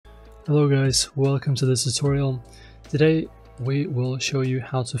Hello guys, welcome to this tutorial. Today we will show you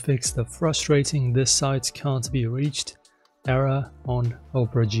how to fix the frustrating "this site can't be reached" error on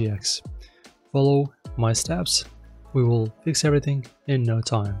Opera GX. Follow my steps, we will fix everything in no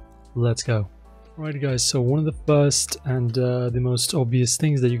time. Let's go. Alright guys, so one of the first and the most obvious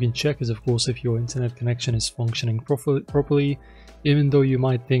things that you can check is of course if your internet connection is functioning properly. Even though you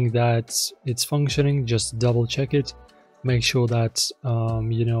might think that it's functioning, just double check it. Make sure that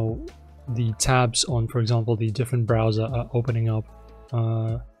you know, the tabs on, for example, the different browser are opening up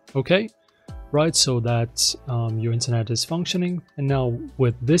okay, right, so that your internet is functioning. And now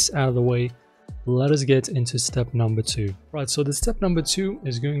with this out of the way, let us get into step number 2. Right, so the step number 2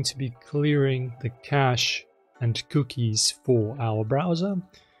 is going to be clearing the cache and cookies for our browser.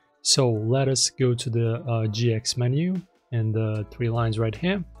 So let us go to the GX menu in the 3 lines right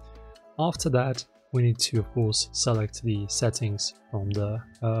here. After that, we need to, of course, select the settings from the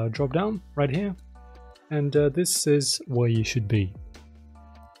drop down right here, and this is where you should be.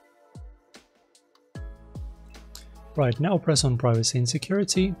 Right, now press on privacy and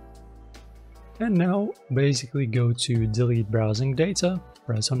security, and now basically go to delete browsing data,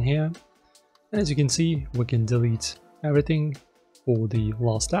 press on here, and as you can see we can delete everything for the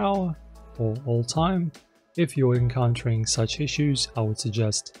last hour or all time. If you're encountering such issues, I would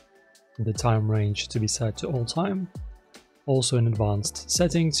suggest the time range to be set to all time. Also in advanced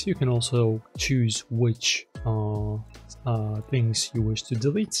settings you can also choose which things you wish to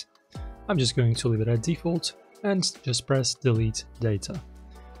delete. I'm just going to leave it at default and just press delete data,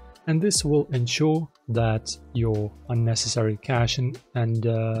 and this will ensure that your unnecessary cache and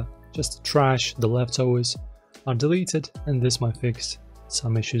just trash, the leftovers, are deleted, and this might fix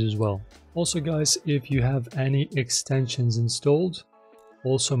some issues as well. Also guys, if you have any extensions installed,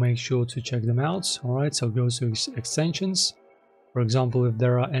 also make sure to check them out. Alright, so go to extensions. For example, if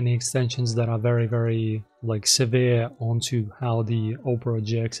there are any extensions that are very like severe onto how the Opera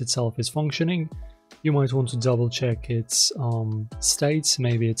GX itself is functioning, you might want to double check its states.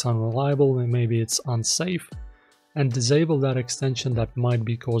 Maybe it's unreliable, maybe it's unsafe, and disable that extension that might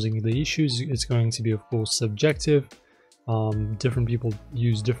be causing the issues. It's going to be of course subjective. Different people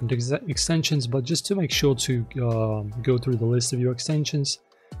use different extensions, but just to make sure to go through the list of your extensions.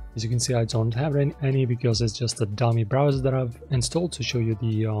 As you can see, I don't have any because it's just a dummy browser that I've installed to show you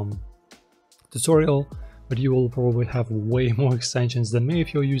the tutorial, but you will probably have way more extensions than me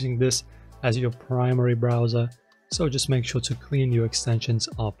if you're using this as your primary browser, so just make sure to clean your extensions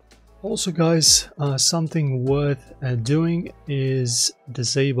up. Also guys, something worth doing is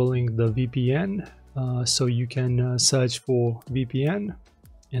disabling the VPN. So you can search for VPN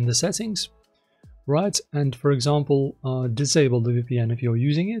in the settings, right? And for example, disable the VPN if you're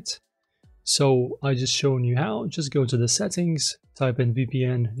using it. So I just shown you how. Just go to the settings, type in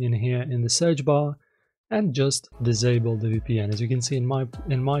VPN in here in the search bar, and just disable the VPN. As you can see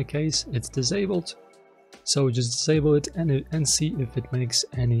in my case, it's disabled. So just disable it and see if it makes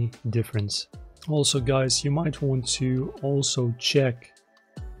any difference. Also guys, you might want to also check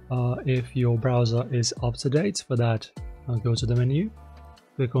if your browser is up to date. For that, go to the menu,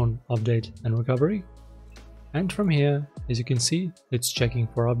 click on Update and Recovery, and from here, as you can see, it's checking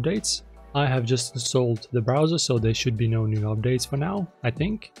for updates. I have just installed the browser, so there should be no new updates for now, I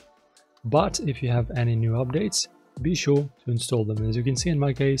think. But if you have any new updates, be sure to install them. As you can see in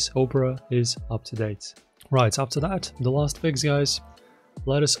my case, Opera is up to date. Right, after that, the last fix guys,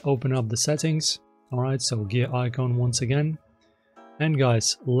 let us open up the settings. Alright, so gear icon once again. And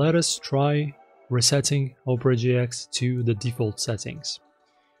guys, let us try resetting Opera GX to the default settings.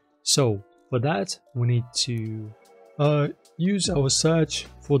 So for that, we need to use our search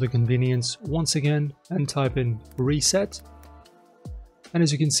for the convenience once again and type in reset. And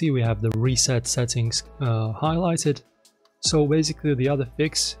as you can see, we have the reset settings highlighted. So basically the other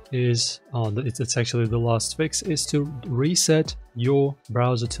fix is, it's actually the last fix, is to reset your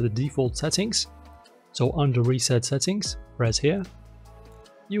browser to the default settings. So under reset settings, press here.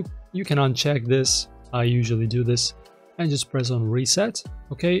 You can uncheck this, I usually do this, and just press on reset,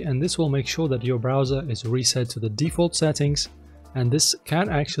 okay, and this will make sure that your browser is reset to the default settings, and this can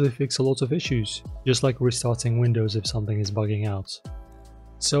actually fix a lot of issues, just like restarting Windows if something is bugging out.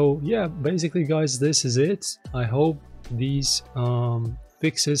 So yeah, basically guys, this is it. I hope these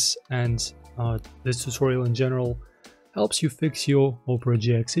fixes and this tutorial in general helps you fix your Opera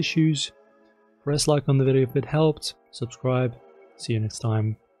GX issues. Press like on the video if it helped, subscribe. See you next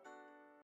time.